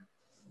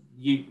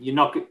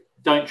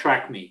 don't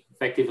track me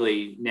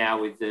effectively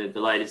now with the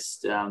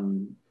latest,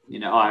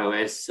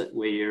 iOS,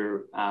 where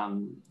you're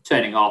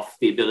turning off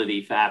the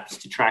ability for apps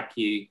to track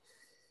you.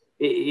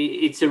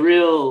 It's a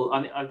real,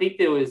 I think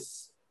there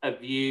was a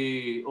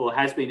view, or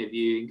has been a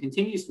view, and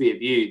continues to be a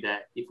view,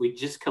 that if we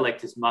just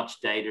collect as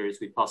much data as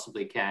we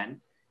possibly can,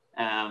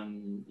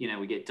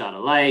 we get data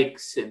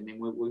lakes, and then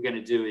what we're going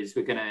to do is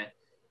we're going to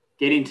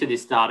get into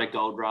this data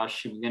gold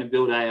rush, and we're going to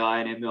build AI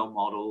and ML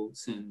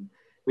models, and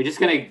we're just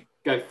going to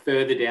go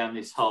further down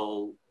this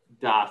whole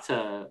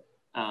data,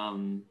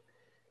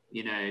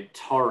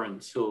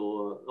 torrent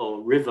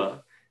or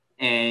river.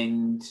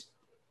 And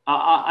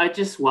I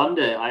just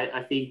wonder,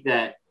 I think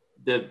that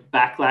the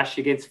backlash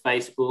against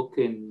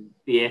Facebook and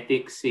the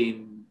ethics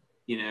in,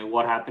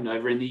 what happened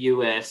over in the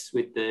US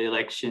with the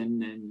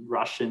election and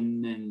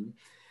Russian,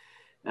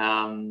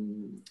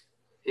 and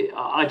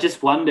I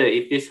just wonder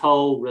if this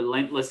whole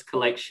relentless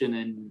collection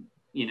and,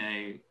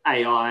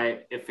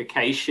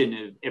 AI-ification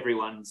of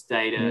everyone's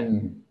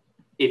data,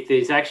 if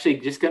there's actually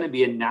just going to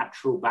be a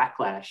natural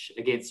backlash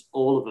against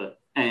all of it.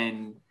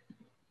 And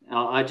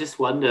I just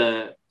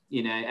wonder,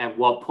 at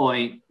what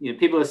point,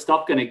 people are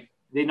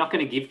they're not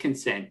going to give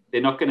consent.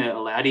 They're not going to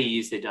allow to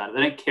use their data.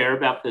 They don't care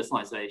about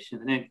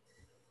personalization.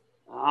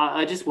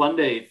 I just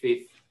wonder if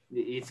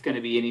it's going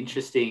to be an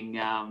interesting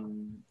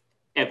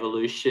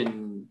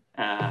evolution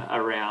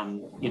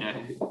around,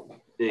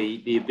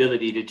 the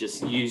ability to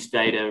just use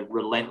data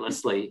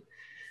relentlessly.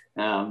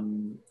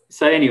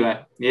 So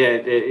anyway,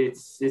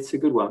 it's a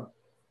good one.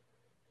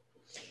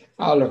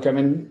 Oh, look, I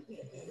mean,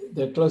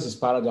 the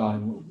closest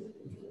paradigm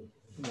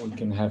we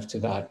can have to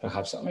that,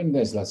 perhaps. I mean,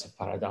 there's lots of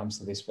paradigms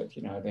to this, but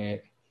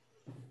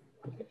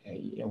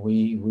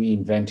we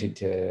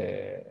invented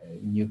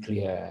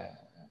nuclear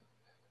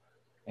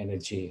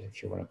energy,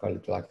 if you want to call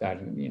it like that,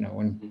 and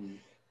when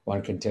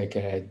one can take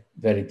a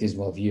very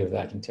dismal view of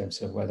that in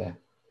terms of whether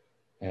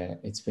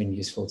it's been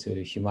useful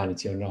to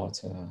humanity or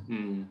not.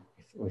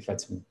 We've had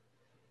some,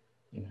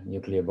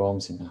 nuclear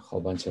bombs and a whole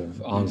bunch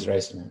of arms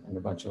race and a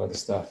bunch of other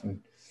stuff,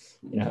 and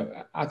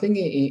I think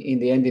in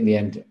the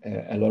end,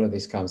 a lot of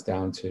this comes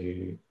down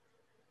to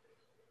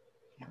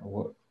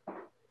what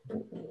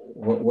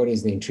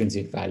is the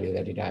intrinsic value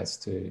that it adds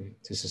to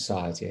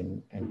society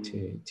and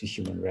to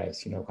human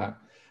race.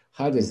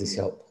 How does this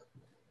help?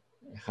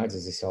 How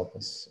does this help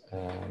us?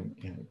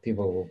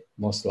 People will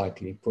most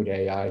likely put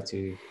AI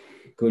to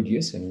good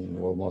use, and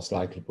will most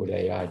likely put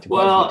AI to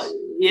bad use.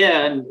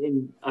 Yeah,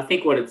 and I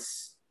think what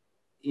it's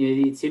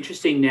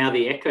interesting now,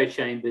 the echo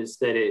chambers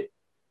that it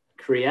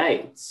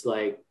creates.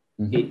 Like,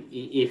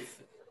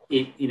 if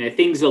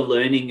things are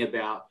learning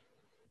about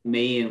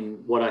me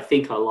and what I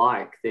think I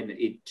like, then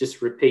it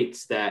just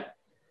repeats that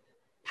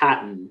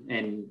pattern,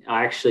 and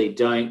I actually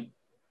don't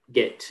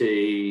get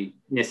to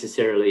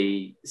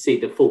necessarily see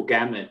the full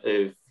gamut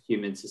of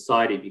human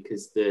society,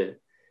 because the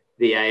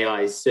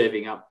AI is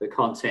serving up the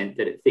content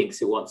that it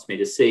thinks it wants me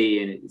to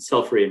see, and it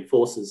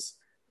self-reinforces.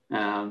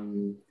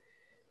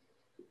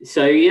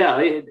 So yeah,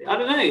 I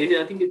don't know.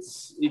 I think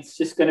it's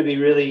just going to be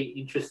really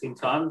interesting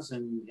times,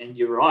 and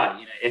you're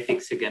right.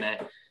 Ethics are going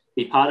to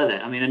be part of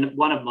that. I mean, and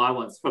one of my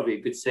ones, probably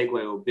a good segue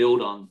or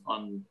build on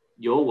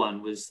your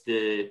one was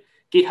the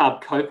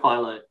GitHub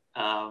Copilot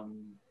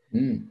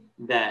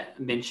that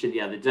I mentioned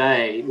the other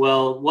day.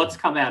 Well, what's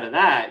come out of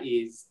that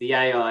is the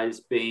AI has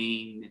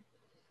been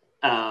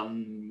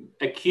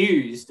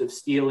accused of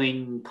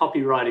stealing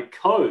copyrighted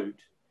code.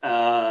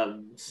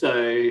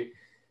 So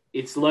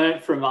it's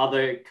learned from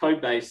other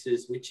code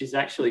bases, which is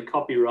actually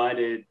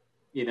copyrighted,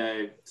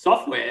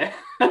 software.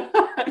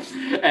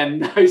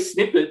 And those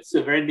snippets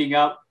are ending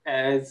up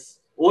as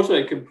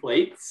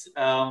autocompletes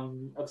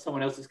of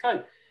someone else's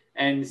code.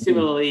 And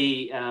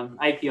similarly,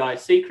 API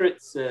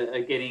secrets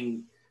are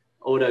getting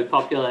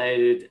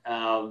auto-populated.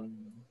 So,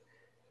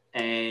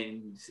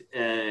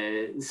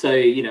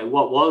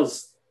 what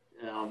was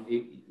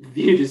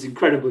viewed as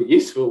incredibly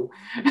useful,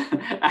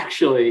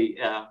 actually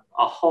a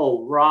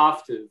whole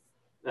raft of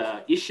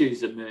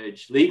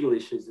legal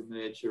issues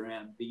emerge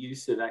around the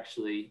use of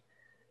actually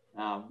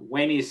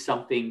when is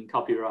something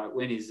copyright,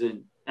 when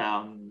isn't,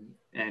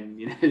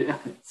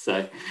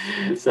 so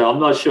I'm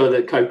not sure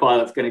that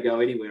Copilot's going to go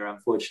anywhere,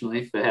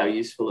 unfortunately, for how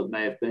useful it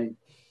may have been.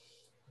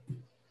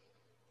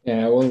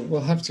 Yeah,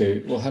 we'll have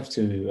to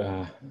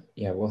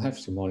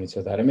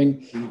monitor that. I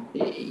mean,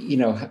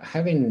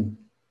 having,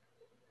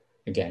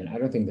 again, I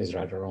don't think there's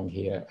right or wrong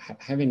here.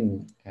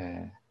 Having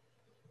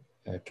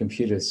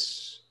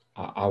computers,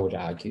 I would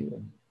argue, I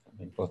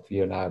mean, both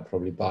you and I are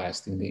probably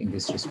biased in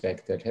this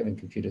respect, that having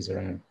computers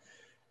around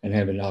and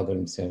having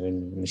algorithms,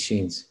 having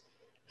machines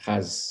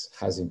has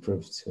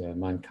improved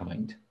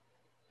mankind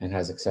and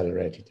has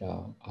accelerated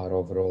our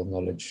overall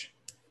knowledge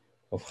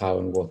of how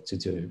and what to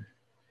do.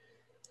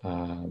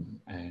 And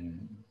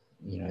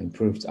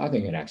improved. I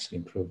think it actually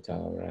improved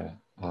our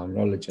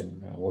knowledge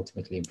and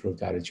ultimately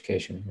improved our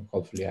education,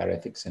 hopefully our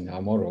ethics and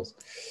our morals.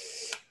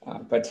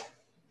 But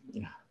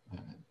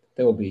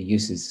there will be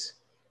uses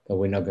that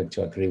we're not going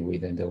to agree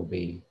with, and there will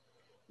be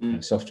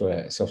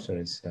software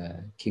is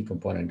a key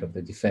component of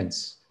the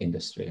defense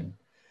industry,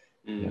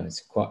 and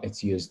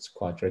it's used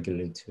quite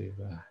regularly to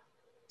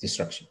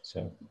destruction.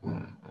 So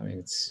I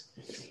mean,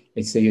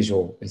 it's the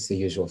usual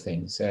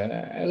things.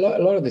 A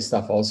lot of this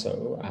stuff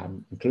also,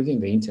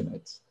 including the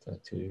internet.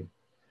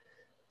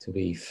 To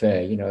be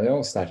fair, they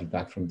all started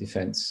back from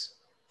defense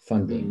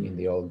funding in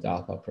the old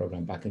DARPA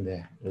program back in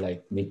the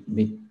late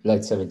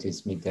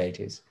 70s, mid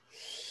 80s.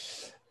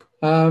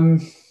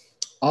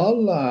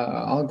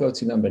 I'll go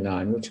to number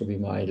 9, which will be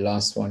my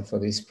last one for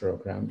this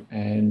program,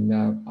 and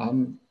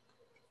I'm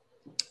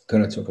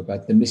going to talk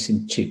about the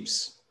missing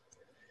chips.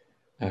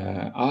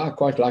 I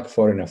quite like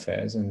foreign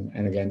affairs,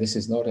 and again, this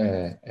is not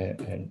a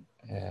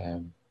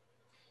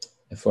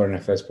foreign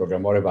affairs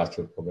program or a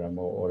battle program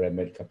or a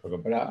medical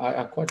program, but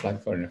I quite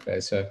like foreign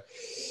affairs. So,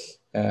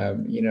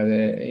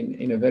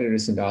 in a very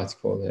recent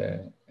article,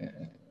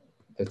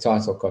 the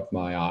title caught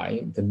my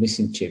eye: "The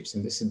Missing Chips,"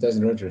 and this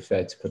doesn't really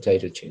refer to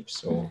potato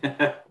chips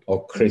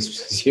or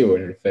crisps, as you were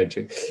referred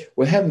to.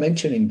 We have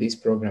mentioned in this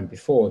program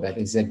before that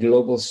it's a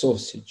global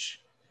shortage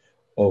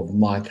of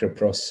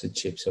microprocessor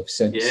chips, of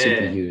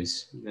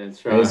CPUs.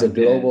 That's right. There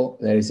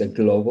is a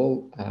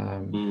global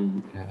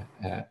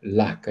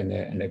lack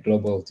and a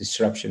global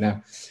disruption.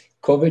 Now,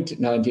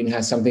 COVID-19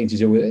 has something to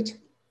do with it,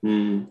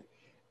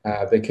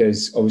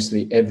 because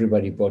obviously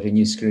everybody bought a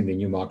new screen, a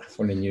new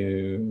microphone, a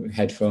new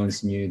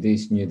headphones, new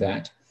this, new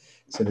that.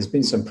 So there's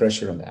been some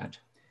pressure on that.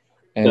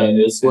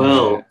 And as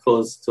well,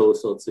 caused all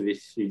sorts of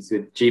issues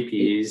with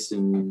GPUs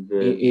and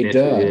it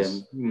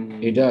does.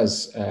 It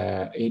does.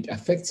 It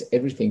affects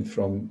everything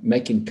from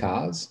making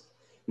cars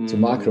to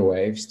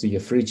microwaves to your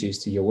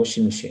fridges to your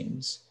washing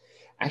machines.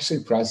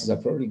 Actually, prices are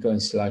probably going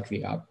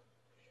slightly up.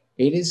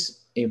 It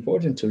is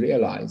important to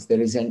realize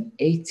there is an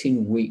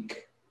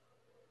 18-week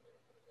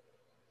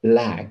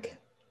lag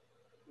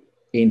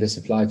in the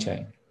supply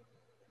chain,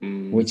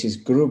 which is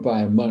grew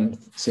by a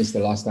month since the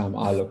last time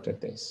I looked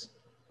at this.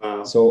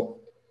 Wow. So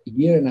a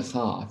year and a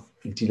half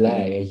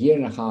delay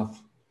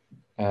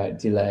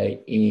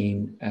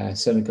in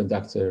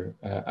semiconductor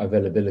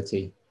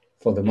availability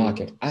for the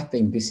market. I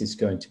think this is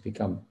going to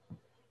become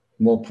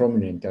more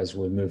prominent as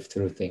we move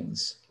through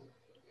things.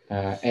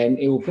 And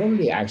it will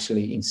probably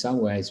actually, in some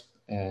ways,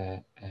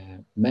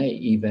 may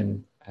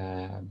even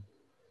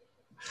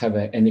have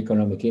an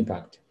economic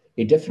impact.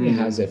 It definitely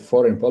has a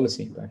foreign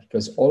policy impact,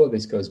 because all of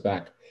this goes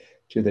back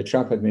to the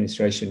Trump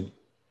administration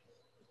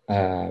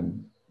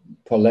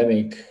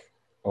polemic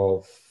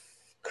of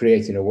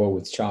creating a war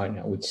with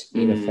China, which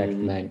in effect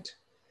meant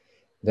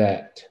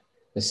that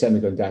the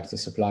semiconductor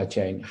supply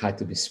chain had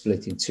to be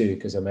split in two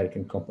because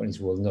American companies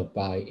will not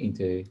buy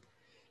into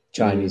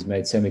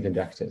Chinese-made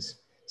semiconductors.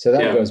 So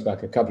that goes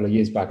back a couple of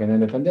years back, and then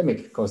the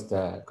pandemic caused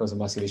a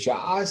massive issue.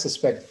 I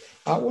suspect,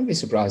 I wouldn't be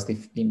surprised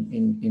if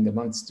in the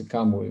months to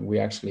come we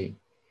actually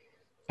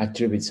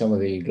attribute some of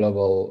the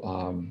global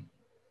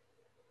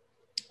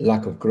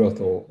lack of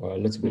growth or a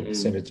little bit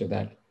percentage of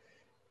that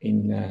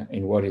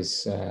in what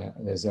is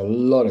there's a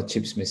lot of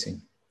chips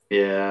missing.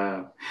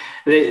 Yeah,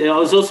 I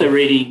was also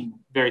reading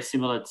very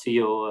similar to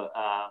your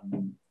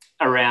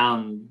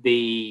around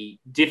the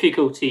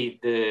difficulty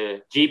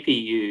the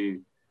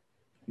GPU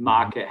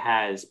market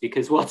has,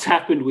 because what's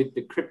happened with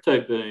the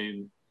crypto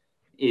boom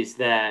is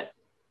that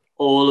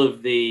all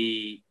of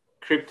the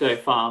crypto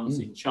farms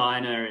in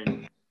China,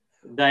 and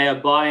they are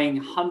buying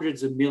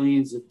hundreds of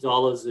millions of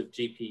dollars of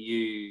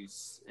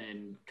GPUs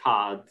and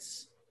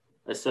cards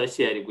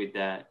associated with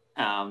that,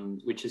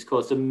 which has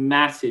caused a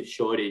massive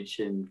shortage.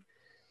 And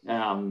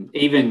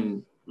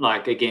even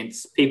like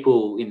against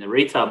people in the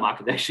retail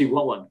market that actually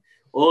want one,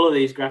 all of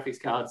these graphics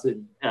cards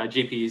and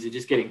GPUs are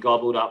just getting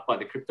gobbled up by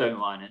the crypto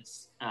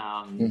miners.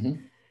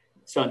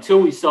 So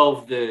until we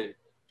solve the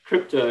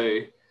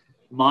crypto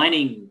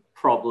mining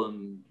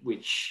problem,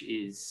 which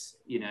is,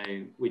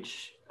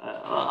 which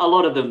a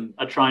lot of them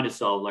are trying to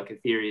solve, like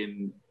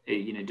Ethereum,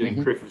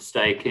 doing proof of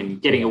stake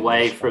and getting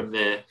away from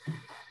the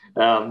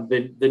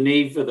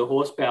need for the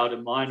horsepower to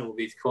mine all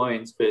these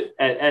coins. But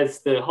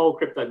as the whole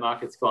crypto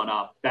market's gone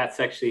up, that's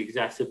actually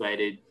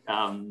exacerbated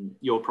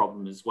your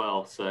problem as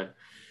well. So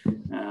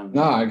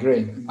no, I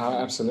agree.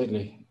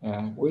 Absolutely.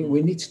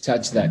 We need to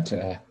touch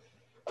that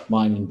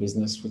mining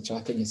business, which I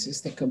think is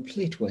just a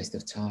complete waste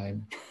of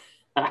time.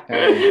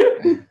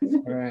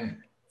 Right.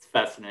 It's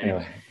fascinating.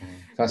 Anyway,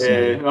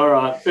 fascinating. All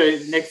right. So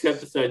next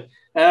episode.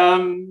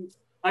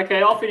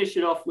 Okay, I'll finish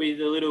it off with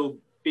a little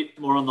bit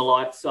more on the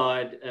light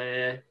side.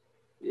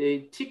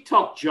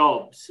 TikTok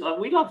jobs.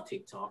 We love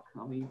TikTok.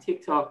 I mean,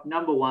 TikTok,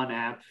 number one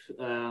app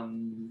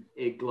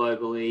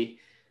globally.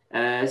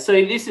 So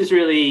this is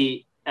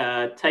really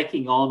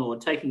taking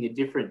a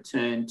different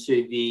turn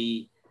to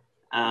the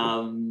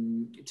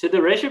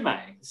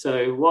resume.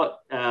 So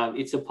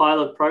it's a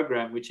pilot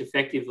program which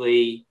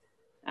effectively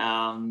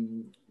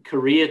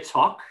Career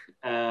Talk,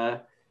 and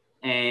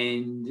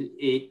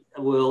it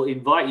will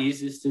invite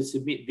users to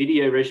submit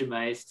video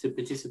resumes to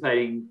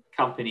participating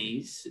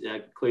companies,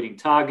 including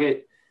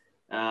Target,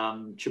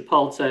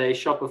 Chipotle,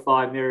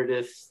 Shopify,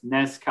 Meredith,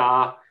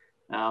 NASCAR,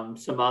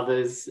 some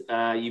others.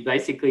 You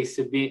basically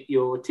submit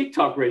your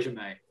TikTok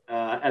resume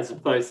as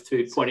opposed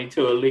to pointing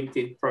to a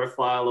LinkedIn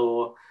profile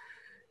or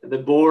the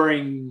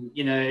boring,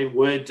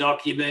 Word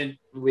document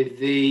with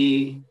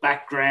the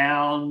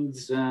background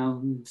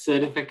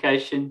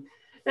certification.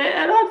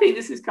 And I think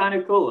this is kind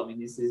of cool. I mean,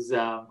 this is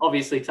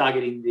obviously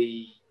targeting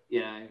the,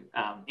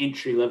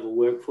 entry-level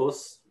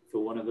workforce,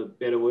 for want of a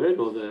better word,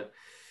 or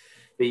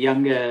the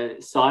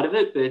younger side of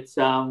it. But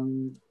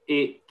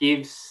it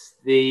gives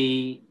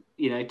the,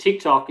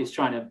 TikTok is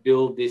trying to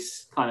build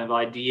this kind of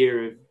idea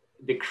of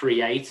the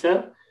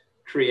creator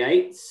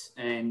creates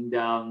and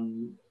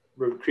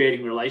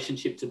creating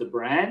relationship to the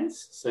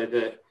brands, so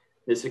that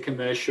there's a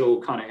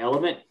commercial kind of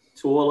element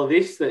to all of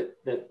this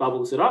that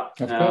bubbles it up.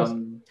 Of course.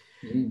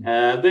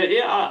 But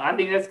yeah, I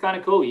think that's kind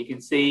of cool. You can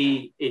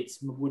see it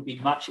would be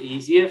much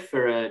easier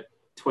for a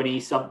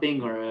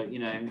 20-something or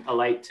a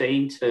late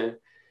teen to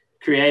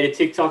create a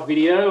TikTok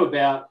video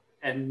about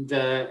and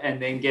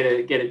then get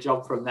a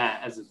job from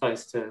that, as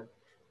opposed to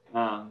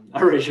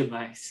a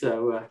resume.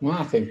 So well,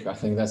 I think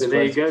that's so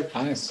great. There you go.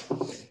 Nice.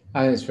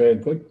 It's very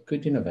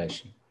good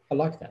innovation. I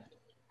like that.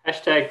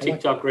 Hashtag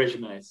TikTok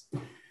resumes.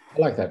 I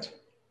like that.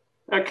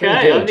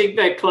 Okay, I think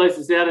that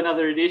closes out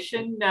another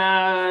edition.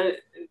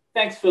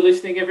 Thanks for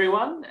listening,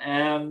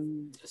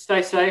 everyone.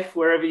 Stay safe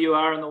wherever you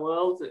are in the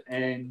world,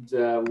 and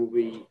we'll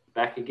be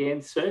back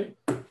again soon.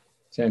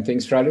 Same thing,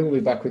 Stradu. We'll be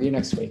back with you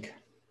next week.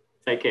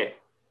 Take care.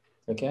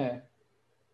 Take care.